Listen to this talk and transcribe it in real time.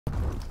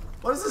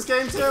What is this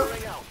game to?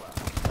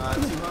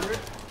 200.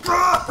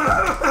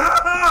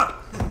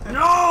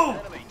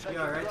 No! You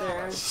are right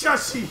there.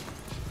 Shushy!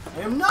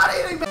 I am not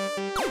eating.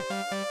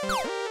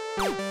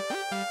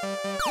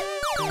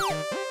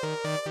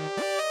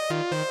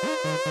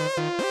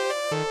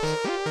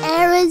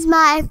 Air is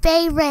my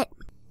favorite.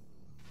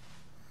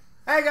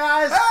 Hey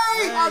guys!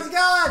 Hey! How's it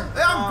going?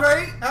 Hey, I'm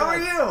great. How are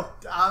you?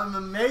 I'm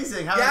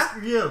amazing. How's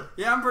Yeah? you?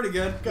 Yeah, I'm pretty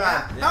good. Good.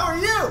 Yeah. How are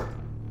you?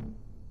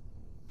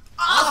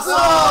 Awesome!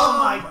 Oh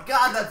my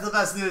god, that's the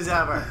best news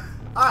ever.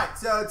 Alright,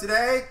 so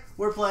today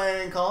we're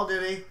playing Call of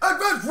Duty,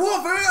 Advanced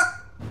Warfare!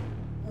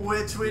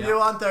 which we do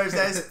on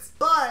Thursdays,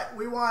 but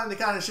we wanted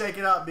to kind of shake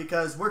it up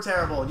because we're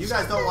terrible. You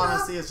guys don't want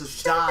to see us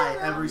just die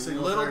every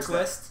single Little Thursday.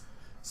 twist.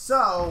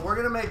 So we're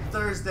gonna make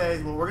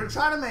Thursdays. Well, we're gonna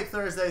try to make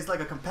Thursdays like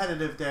a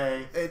competitive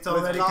day. It's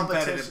with already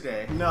competition. competitive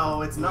day.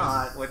 No, it's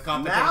not. With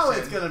competition. Now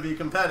it's gonna be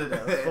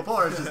competitive.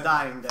 Before it's just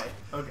dying day.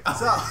 Okay.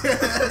 So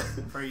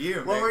For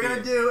you, what we're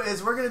gonna do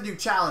is we're gonna do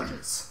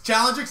challenges.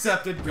 Challenge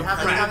accepted. We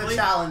haven't done a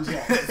challenge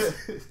yet.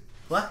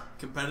 What?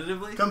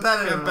 Competitively?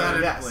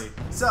 Competitively. Yes.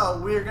 Competitively.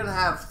 So we're gonna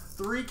have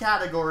 3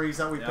 categories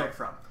that we pick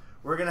from.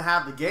 We're gonna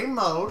have the game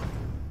mode.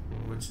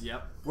 Which,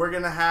 yep. We're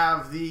gonna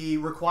have the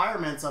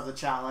requirements of the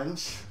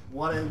challenge.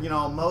 What, you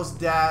know, most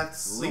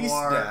deaths, Least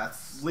or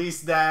deaths.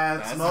 least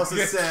deaths, That's most good.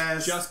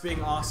 assists, Just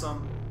being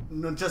awesome.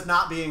 just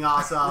not being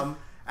awesome,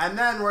 and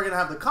then we're gonna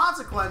have the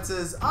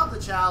consequences of the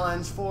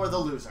challenge for the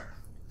loser.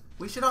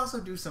 We should also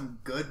do some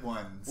good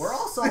ones. We're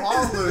also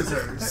all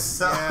losers,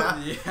 so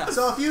Yeah.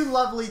 so if you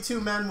lovely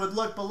 2 men would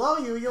look below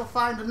you, you'll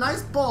find a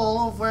nice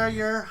bowl of where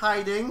you're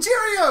hiding.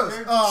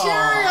 Cheerios!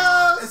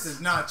 Cheerios! This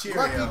is not Cheerios.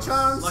 Lucky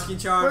Charms. Lucky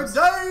Charms.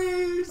 For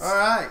days. All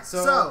right,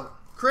 So,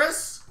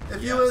 Chris,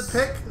 if you would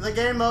pick the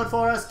game mode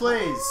for us,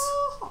 please.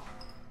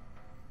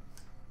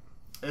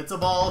 It's a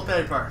ball of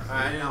paper. all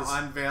right, It now is.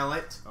 unveil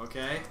it.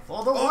 Okay.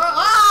 For the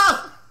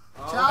Ah!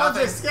 Oh, Challenge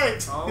nothing.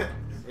 escaped. Oh,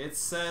 it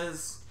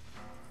says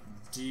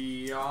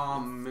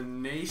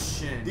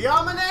domination.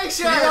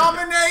 Domination.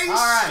 Domination! All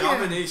right.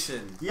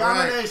 Domination.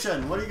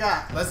 Domination. What do you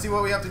got? Let's see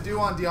what we have to do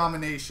on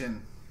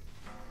domination.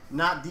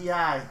 Not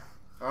DI.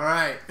 All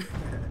right.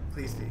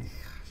 Please be.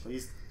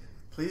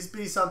 Please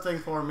be something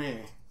for me.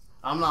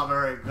 I'm not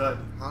very good.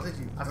 How did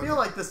you? I feel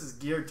like this is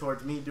geared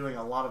towards me doing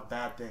a lot of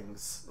bad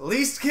things.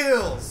 least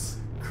kills.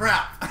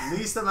 Crap.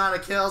 Least amount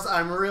of kills,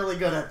 I'm really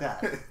good at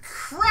that.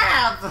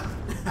 Crap!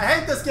 I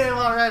hate this game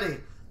already.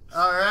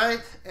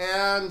 Alright,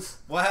 and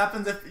What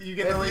happens if you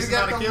get if the you least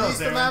get amount the of kills?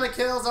 least Aaron? amount of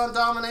kills on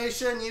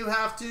domination, you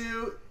have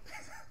to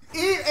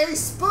eat a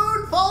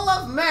spoonful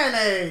of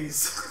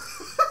mayonnaise.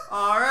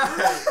 Alright.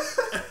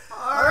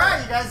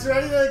 Alright, you guys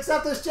ready to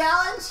accept this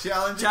challenge?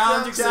 Challenge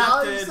Challenge accepted.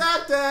 Challenge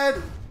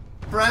accepted.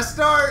 Press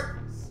start.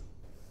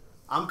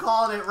 I'm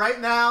calling it right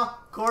now.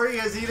 Corey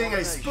is eating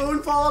a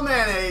spoonful of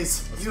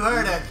mayonnaise. You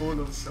heard it. Spoon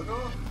of sugar.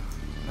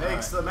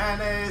 Makes the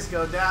mayonnaise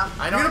go down.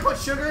 I You're don't- gonna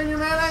put sugar in your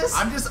mayonnaise?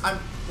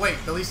 Wait,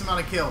 the least amount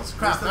of kills.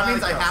 Crap, Least that amount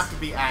means of I kills. have to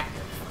be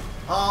active.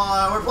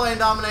 Oh, we're playing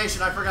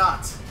domination. I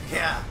forgot.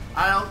 Yeah.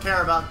 I don't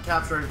care about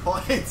capturing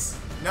points.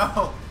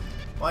 No.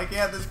 Why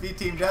can't this be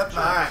team deathmatch?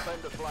 All right.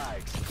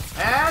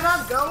 And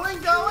I'm going,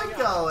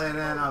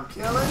 and I'm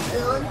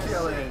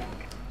killing.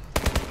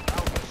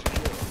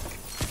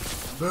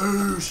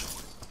 Boosh.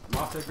 I'm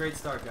off to a great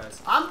start,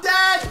 guys. I'm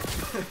dead.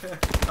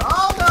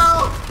 Oh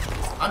no.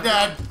 I'm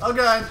dead. Oh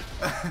good.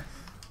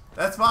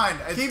 That's fine.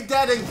 Keep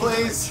deading,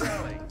 please.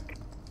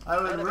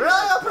 I would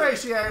really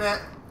appreciate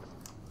it.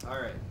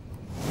 Alright.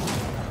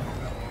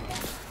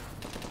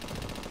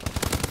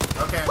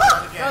 Okay, Woo! I'm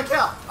Got a again.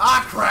 kill.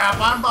 Ah, crap,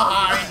 I'm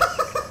behind.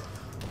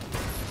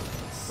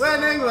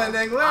 Winning. I'm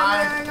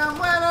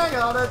winning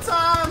all the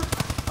time.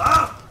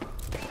 Ah.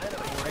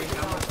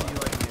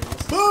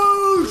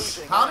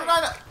 Boosh. How did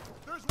I not?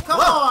 Come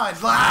Whoa. on,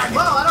 lag.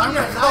 Whoa, I don't I'm need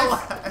a gonna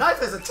knife.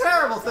 Knife is a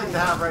terrible thing to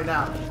have right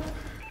now.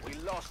 We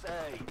lost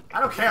A. I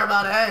don't care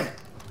about A.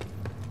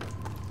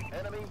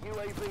 Enemy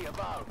UAV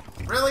above.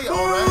 Really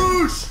already?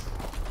 Boosh.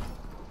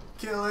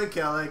 Killing. I'm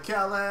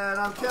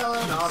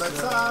killing all the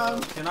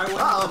time. Can I win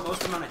Uh-oh. the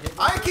most amount of hit?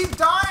 I keep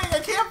dying. I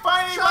can't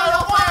find Shut anybody your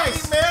to fight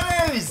face.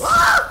 mayonnaise.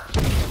 Ah!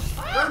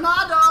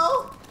 Ronaldo.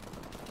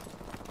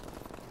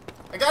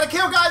 I got a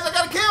kill, guys. I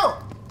got a kill.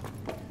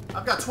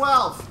 I've got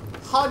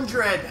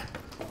 1,200.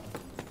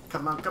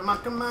 Come on. I don't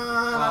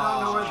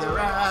know where they're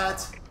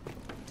at.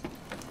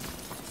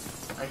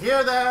 I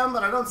hear them,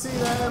 but I don't see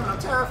them, and I'm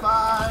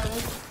terrified.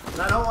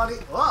 And I don't want to.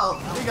 Whoa,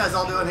 what are you guys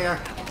all doing here?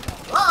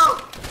 Whoa,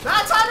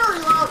 bad time to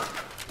reload.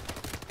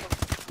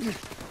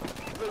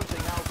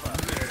 Losing Alpha.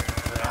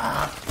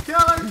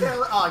 Killer.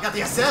 Oh, I got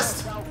the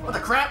assist. What the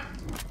crap?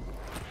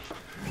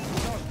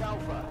 Lost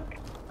Alpha.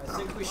 I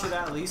think we should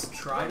at least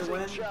try to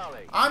win. Losing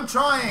Charlie. I'm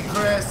trying,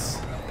 Chris.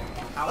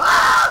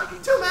 Ah,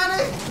 too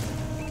many.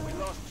 We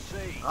lost C.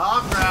 Oh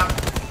crap.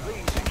 B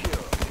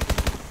secure.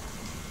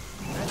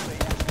 Enemy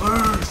has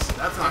Boosh.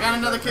 That's not I got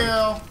another good.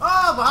 kill.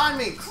 Oh, behind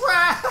me.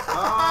 Crap.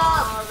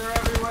 Oh, they're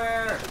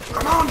everywhere.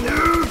 Come on,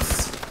 noobs.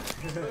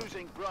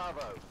 losing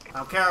Bravo. I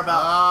don't care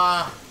about.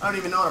 I don't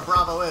even know what a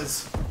Bravo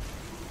is.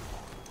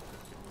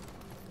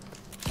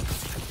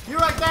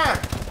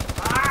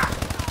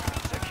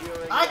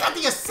 I got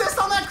the assist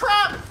on that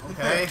crap!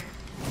 Okay.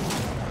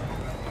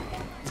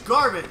 It's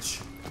garbage.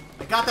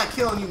 I got that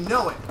kill and you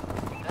know it.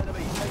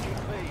 Enemy taking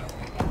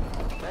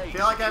B. I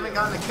feel like I haven't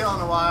gotten a kill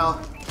in a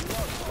while.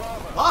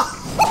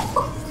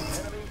 Oh!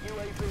 Enemy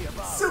UAV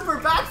above. Super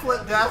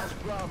backflip death.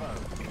 Bravo.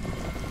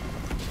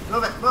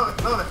 Move it, move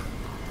it, move it.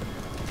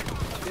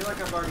 I feel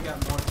like I've already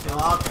got more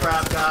kills. Oh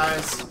crap,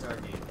 guys. The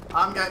entire game.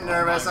 I'm getting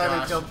nervous. I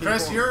haven't killed people.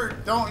 Chris,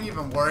 don't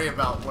even worry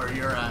about where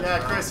you're at. Yeah,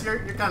 bro. Chris, you're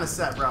kind of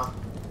set, bro.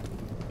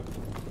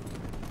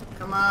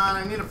 Come on,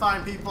 I need to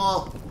find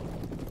people.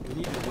 We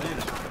need to win.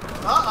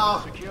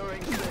 Uh-oh.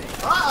 Securing C.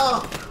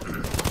 Uh-oh.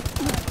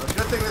 Well,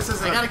 good thing this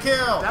isn't I got a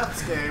kill.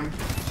 Death's game.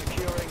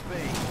 Securing B.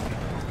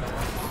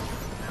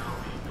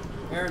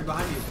 Aaron,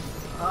 behind you.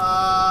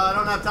 I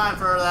don't have time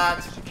for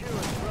that. Securing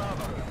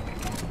Bravo.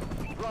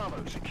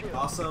 Bravo secure.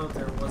 Also,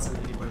 there wasn't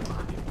anybody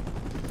behind you.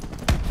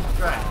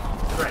 Great.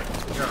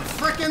 Great. You're a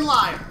freaking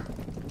liar.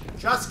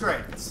 Just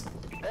great.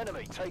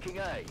 Enemy taking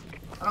A.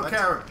 I don't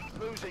care.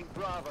 Losing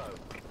Bravo.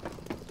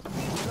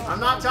 I'm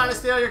not trying to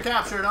steal your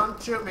capture.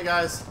 Don't shoot me,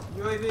 guys.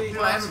 UAV. Dude,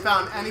 I haven't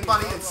found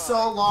anybody in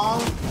so long.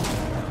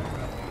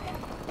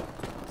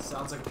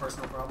 Sounds like a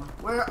personal problem.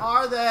 Where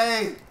are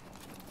they?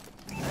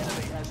 Enemy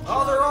has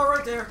Oh, they're all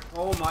right there.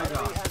 Oh my Enemy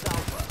god. has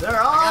Alpha.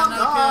 They're all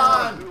another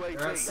gone. UAV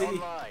They're at C.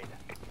 online.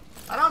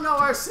 I don't know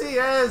where C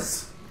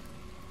is.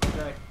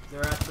 Okay,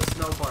 they're at the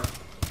snow park.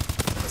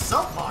 The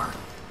soap bar.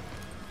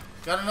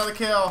 Got another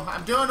kill.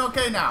 I'm doing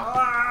okay now.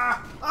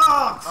 Ah!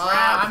 Oh,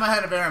 crap. I'm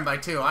ahead of Aaron by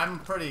 2. I'm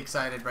pretty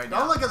excited right Don't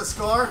now. look at the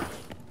score.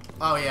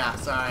 Oh yeah,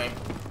 sorry.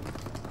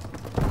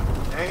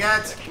 Dang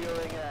it.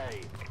 Securing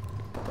A.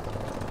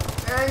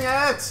 Dang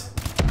it.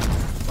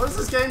 What is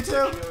this game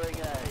to? Securing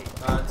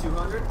A.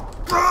 200?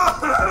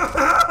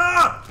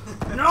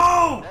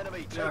 No! Enemy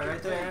Yeah, taking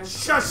right there, Aaron.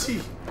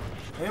 Shushy.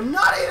 I am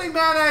not eating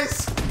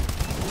mayonnaise.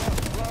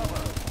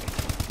 Bravo.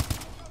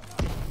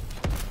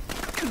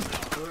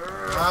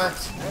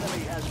 What?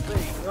 Enemy has B.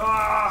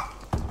 Ah!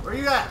 Where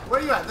you at?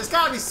 Where you at? There's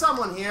gotta be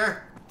someone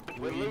here.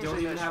 We're We losing don't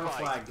even this have a fight.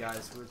 flag,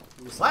 guys.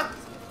 We What?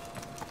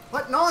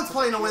 What? No one's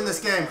playing to win this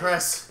game,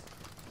 Chris.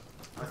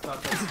 I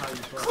thought that's how you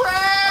play. Chris!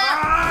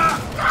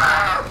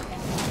 Ah!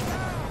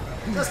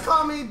 Just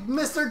call me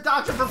Mr.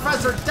 Dr.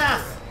 Professor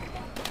Death.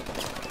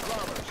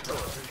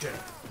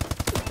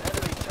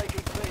 Enemy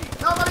taking B.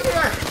 Nobody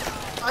here.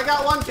 I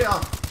got one kill.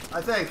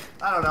 I think.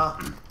 I don't know.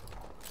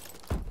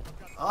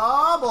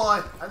 Oh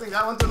boy. I think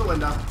that went through the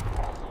window.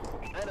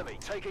 Enemy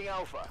taking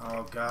Alpha.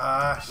 Oh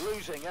gosh.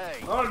 Losing A.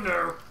 Oh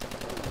no.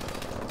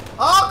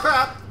 Oh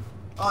crap.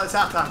 Oh, it's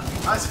halftime.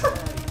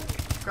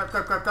 Crap,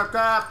 crap, crap, crap,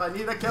 crap. I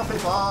need to kill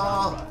people.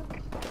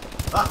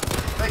 Ah,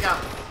 take out.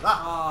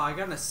 Ah. Oh, I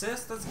got an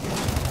assist? That's good.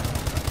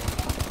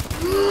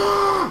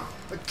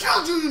 I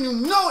killed you and you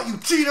know it, you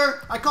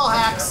cheater. I call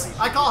hacks.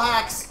 I call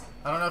hacks.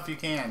 I don't know if you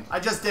can. I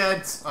just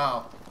did.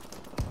 Oh.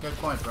 Good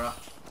point, bro.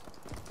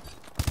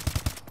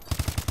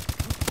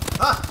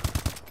 Ah.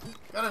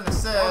 Got an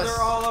assist. Oh,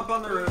 they're all up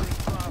on the roof.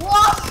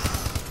 What?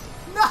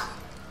 No.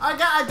 I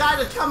died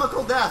a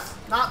chemical death.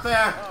 Not fair.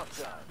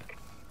 Half time.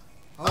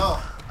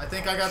 Oh, I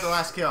think I got the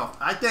last kill.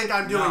 I think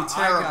I'm doing No,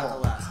 terrible. I got the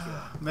last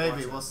kill.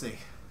 Maybe, we'll see.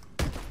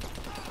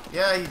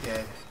 Yeah, he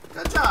did.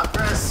 Good job,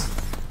 Chris.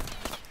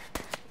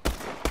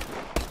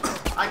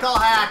 I call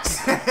hacks.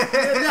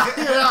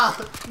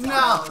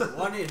 no.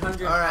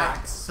 1-800 Alright,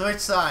 hacks. switch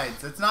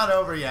sides. It's not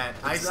over yet.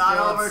 It's not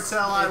over till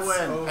I It's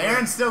win. over.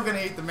 Aaron's still gonna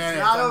eat the mayonnaise.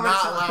 not I'm over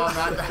not till- allowing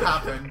that to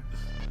happen.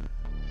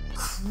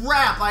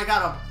 Crap, I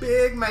got a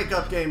big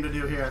makeup game to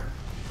do here.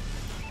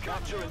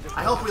 Capture and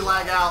I hope we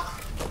lag out.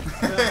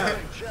 defend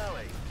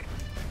Charlie.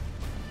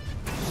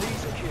 C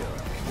secure.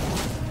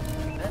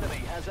 Enemy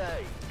has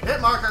A.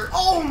 Hit marker.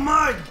 Oh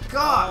my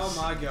gosh. Oh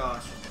my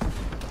gosh.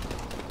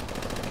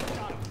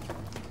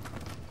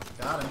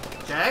 Got him.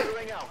 Okay.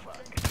 Securing Alpha.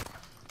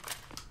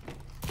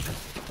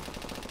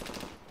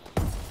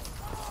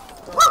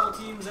 The whole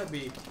team's at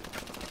B.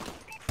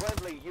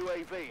 Friendly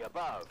UAV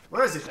above.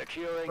 Where is he?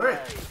 Securing Where?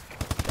 A.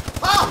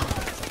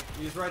 Oh!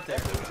 He's right there.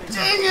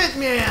 Dang it,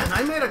 man!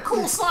 I made a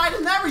cool slide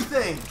and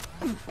everything!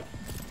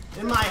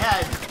 In my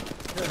head.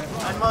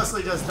 I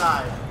mostly just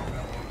died.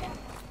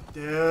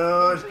 Dude.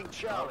 Losing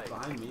Charlie.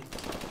 Behind me.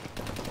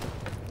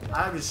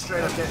 I'm just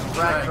straight up getting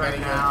wrecked right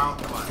now.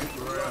 Come on.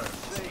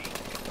 C.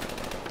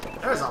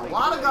 There's a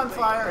lot of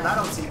gunfire and I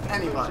don't see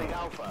anybody. Losing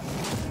Alpha.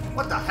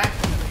 What the heck?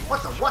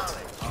 What the what?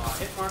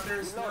 Hit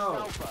markers? Lost No.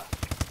 Alpha.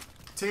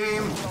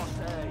 Team. Lost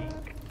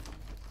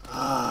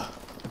A.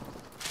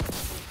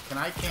 Can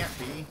I camp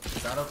B?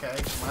 Is that okay?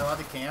 Am I allowed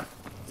to camp?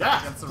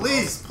 Yeah, Against the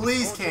please,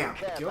 please camp.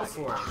 Go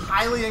for it.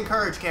 Highly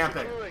encourage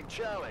camping. Securing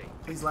Charlie.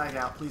 Please lag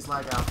out, please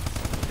lag out.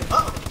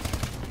 Uh-oh.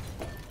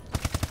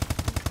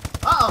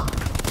 Uh-oh.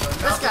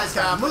 This guy's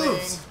got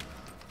moves.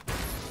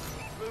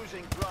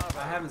 Losing Bravo.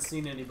 I haven't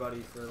seen anybody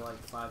for like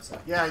 5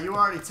 seconds. Yeah, you were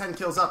already 10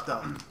 kills up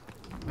though.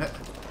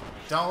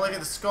 Don't look at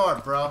the score,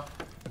 bro.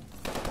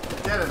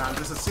 Didn't, I'm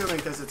just assuming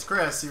because it's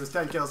Chris, he was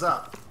 10 kills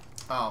up.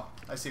 Oh,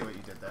 I see what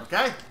you did there.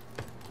 Okay?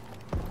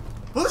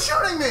 Who's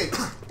shooting me?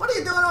 What are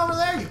you doing over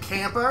there, you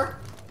camper?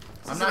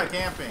 I'm not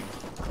camping.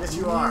 Yes,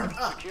 you are.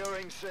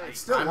 Securing C.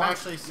 Still I'm want-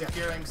 actually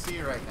securing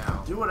C right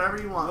now. Do whatever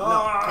you want.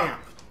 Ah.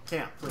 No,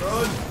 camp, please.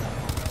 Run.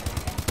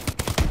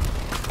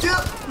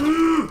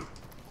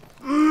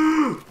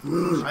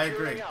 I agree.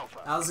 Securing Alpha.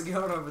 How's it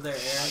going over there,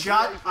 Aaron?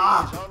 Shut UAV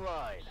up. is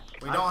online.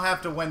 We don't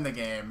have to win the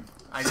game.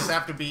 I just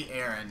have to beat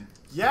Aaron.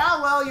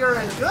 Yeah, well, you're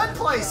in good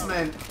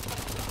placement.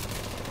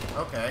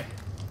 Okay.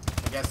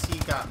 I guess he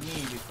got me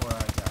before I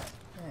got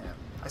him.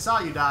 I saw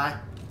you die.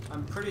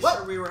 I'm pretty What?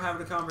 sure we were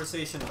having a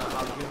conversation about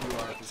how good you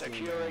are at this game.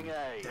 Securing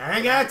A.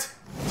 Dang it!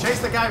 Chase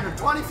the guy for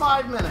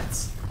 25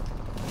 minutes.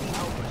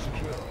 Alpha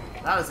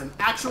secure. That is an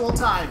actual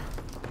time.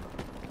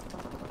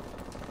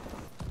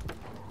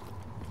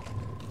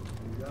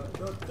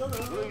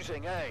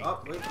 Losing A. Oh,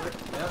 wait.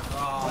 Yep.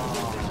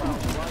 Oh.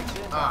 Right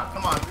in. Ah,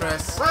 come on,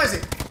 Chris. Where is he?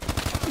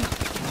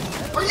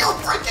 Are you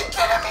freaking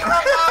kidding me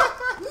right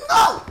now?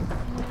 No!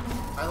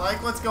 I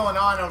like what's going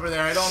on over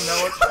there. I don't know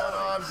what's going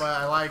on,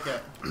 but I like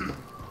it.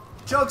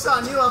 Joke's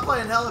on you, I'm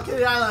playing Hello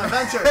Kitty Island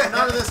Adventure, so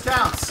none of this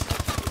counts.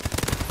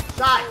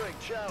 Die!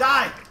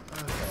 Die!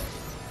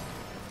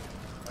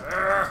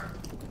 Urgh.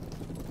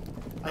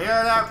 I hear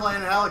an airplane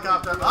and a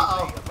helicopter.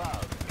 Uh-oh.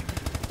 Above.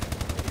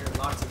 I hear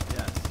lots of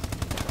deaths.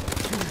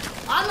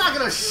 I'm not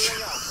gonna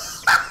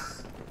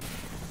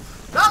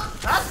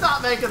Nope, that's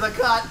not making the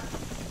cut.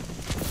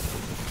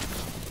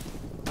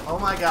 Oh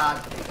my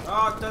god.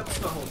 Oh, that's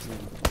the whole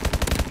team.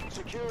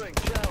 Securing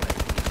Charlie.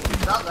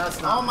 No,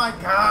 that's not. Oh my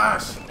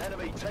gosh.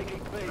 Enemy taking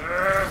B.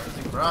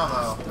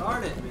 Bravo.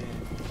 Darn it, man.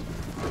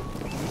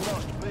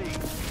 Lost B.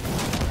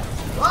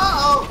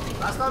 Uh-oh!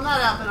 Last time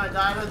that happened, I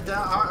died.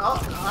 Oh,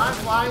 I'm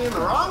flying in the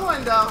wrong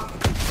window.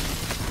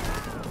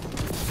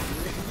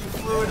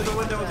 You flew into the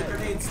window with a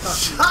grenade stuck.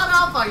 Shut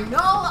up! I know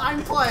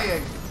I'm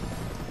playing.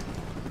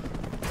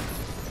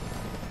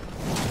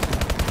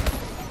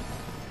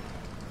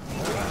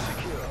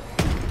 Secure.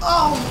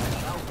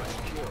 Oh! Alpha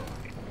secure.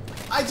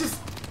 I just.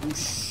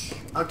 Whoosh.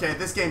 Okay,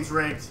 this game's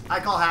rigged. I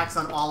call hacks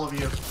on all of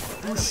you.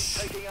 Whoosh.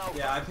 Taking Alpha.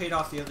 Yeah, I paid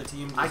off the other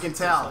team. I can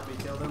just tell. Let me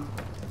kill them.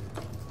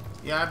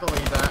 Yeah, I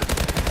believe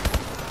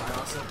that. I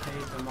also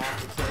paid them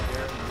off to kill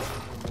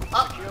Aaron.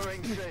 Up.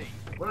 Securing C.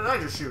 What did I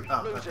just shoot?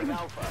 Oh, Losing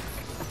Alpha.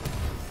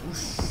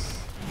 Lost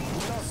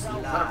is that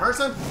a Alpha.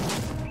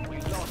 person? We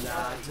lost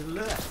Slide to the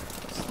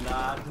left.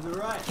 Slide to the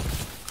right.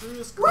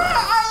 Where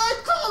are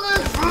they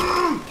coming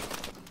from?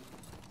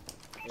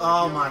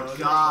 Oh my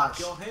gosh.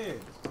 Your head.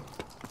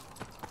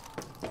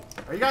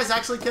 Are you guys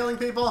actually killing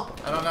people?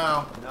 I don't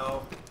know.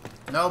 No.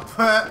 Nope.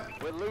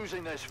 We're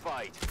losing this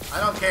fight. I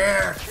don't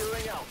care.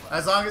 Securing Alpha.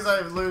 As long as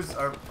I lose,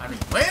 or I mean,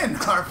 win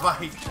our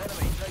fight.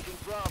 Enemy taking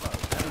Bravo.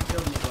 I haven't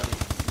killed anybody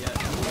yet.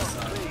 B.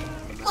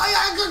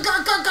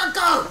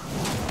 Go!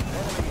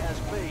 Enemy has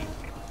B.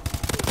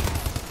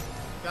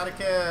 Gotta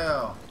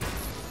kill.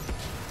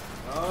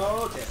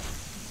 Okay.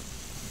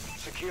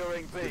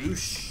 Securing B.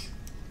 Whoosh.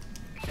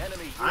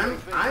 Enemy I'm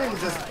UAV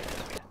just. online.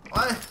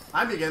 What?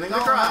 I'm beginning to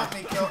Don't cry. help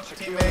me kill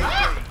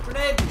teammate.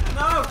 Grenade!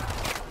 No!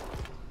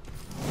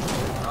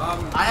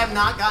 I have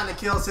not gotten a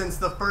kill since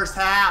the first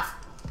half.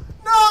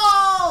 No!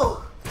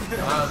 I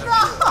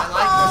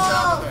like the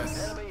sound of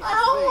this. Enemy I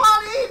don't has want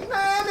to eat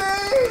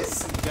mayonnaise.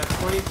 You got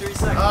 23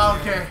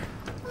 seconds. Okay.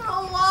 I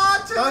don't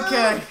want to.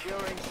 Okay. B.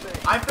 Securing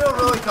C. I feel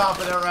really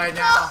confident right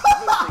now.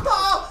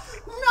 No!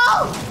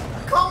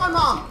 No! Call my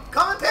mom.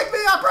 Come and pick me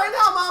up right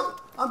now, Mom.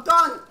 I'm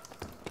done.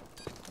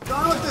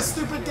 Done with this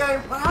stupid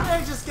game. But how did I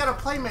just get a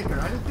playmaker?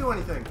 I didn't do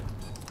anything.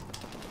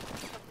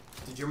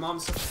 Did your mom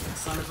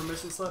sign a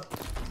permission slip?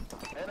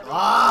 Enemy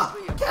Ah!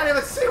 UAV I can't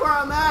even see where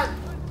I'm at.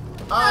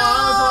 Oh,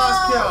 that was the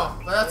last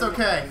kill, but that's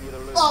okay.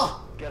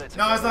 Oh! Get it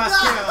No, it's together. last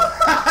kill.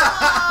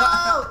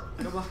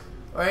 No! Come on.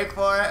 Wait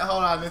for it.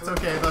 Hold on. It's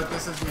okay. Look,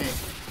 this is me.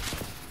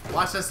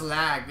 Watch this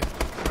lag.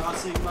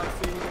 Crossing my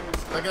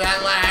fingers. Look at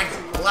that lag.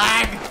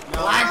 Lag.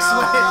 No. Lag No,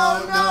 switch.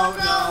 no, no,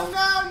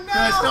 no, no.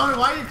 Chris, don't.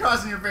 Why are you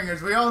crossing your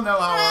fingers? We all know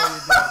how well you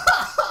do.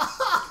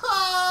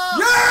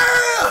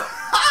 Yeah!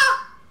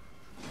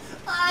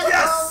 I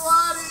Yes! don't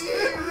want to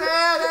eat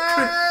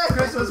mayonnaise.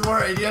 Chris was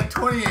worried. He had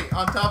 28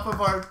 on top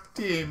of our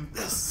team.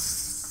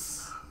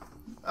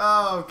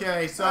 Oh,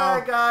 okay, so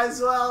Alright guys,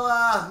 well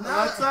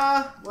let's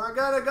we're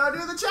gonna go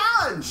do the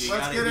challenge. You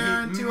let's gotta get eat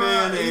Aaron to eat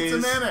mayonnaise.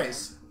 some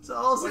mayonnaise. So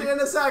we'll see you in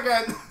a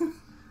second.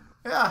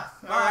 Yeah.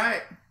 All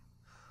right.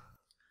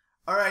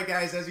 All right,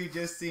 guys. As you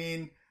just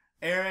seen,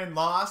 Aaron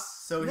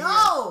lost, so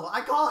No!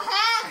 I call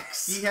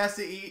hacks! he has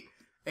to eat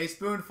a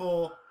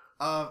spoonful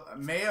of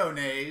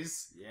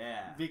mayonnaise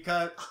Yeah.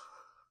 because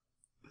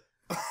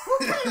Who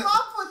came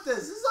up with this?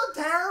 This is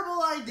a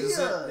terrible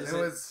idea.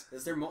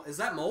 Is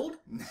that mold?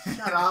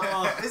 Shut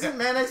up. Isn't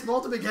mayonnaise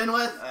mold to begin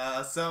with?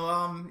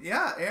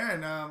 yeah,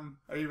 Aaron,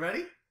 are you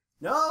ready?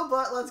 No,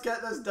 but let's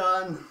get this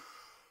done.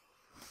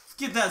 Let's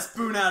get that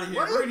spoon out of here.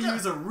 What are We're you gonna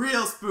use a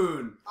real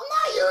spoon. I'm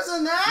not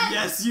using that!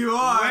 Yes, you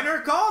are. Winner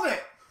called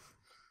it.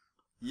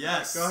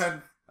 Yes. Go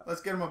ahead.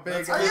 Let's get him a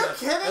big. Are you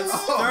kidding Let's me?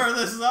 stir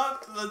this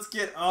up. Let's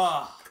get.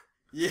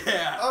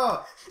 Yeah.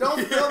 Oh,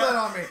 don't spill that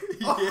on me.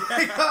 Oh my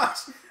Yeah. gosh.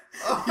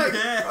 Oh my.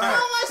 Yeah. All How right.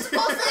 am I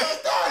supposed to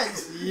eat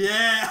this?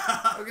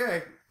 Yeah.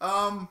 Okay.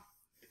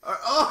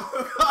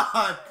 Oh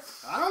God!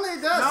 I don't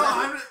need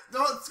this.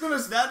 No, it's gonna.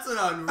 That's an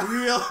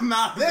unreal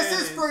amount of This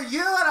is damage. for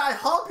you, and I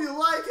hope you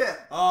like it.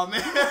 Oh,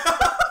 man.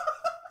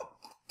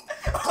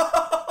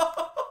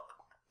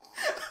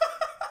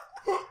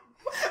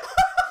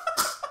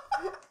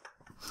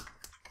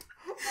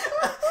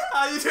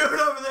 How you doing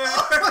over there?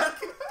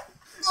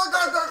 Oh,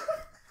 God, God.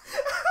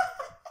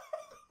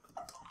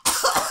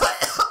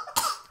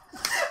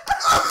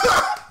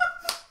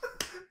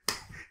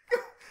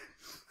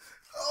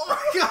 Oh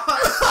my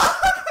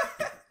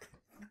God!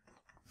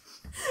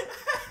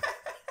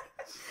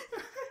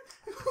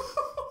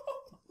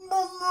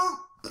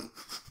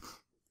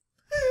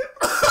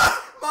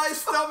 My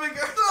stomach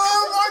hurts.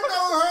 Oh, my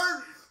God,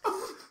 hurt.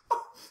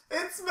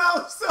 It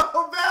smells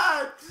so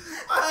bad.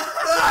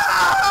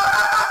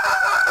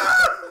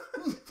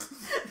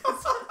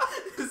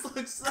 This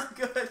looks so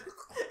good.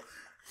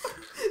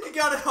 He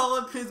got it all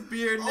up his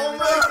beard and Oh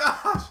everything.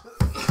 my gosh!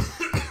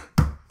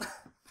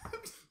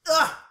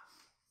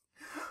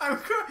 I'm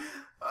crying.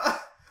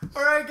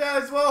 All right,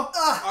 guys. Well,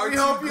 we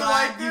hope you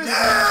like this.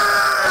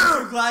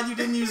 Aren't you glad you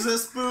didn't use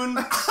this spoon?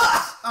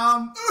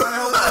 I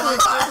hope you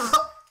like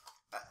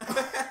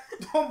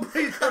this. Don't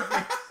breathe at me.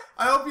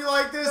 I hope you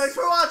like this. Thanks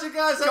for watching,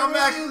 guys. Come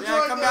back.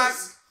 Yeah, come back.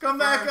 Come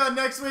back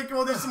next week and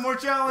we'll do some more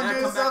challenges.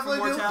 Yeah, come back for more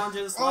definitely do.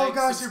 challenges. Oh Like,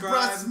 gosh, subscribe. your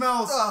breath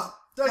smells.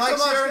 Thanks Like,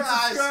 so much, share, and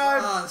guys.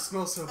 subscribe. Oh, it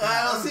smells so And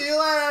bad. I'll see you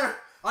later.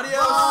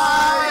 Adios.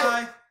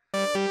 Bye.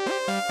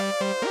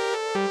 Bye.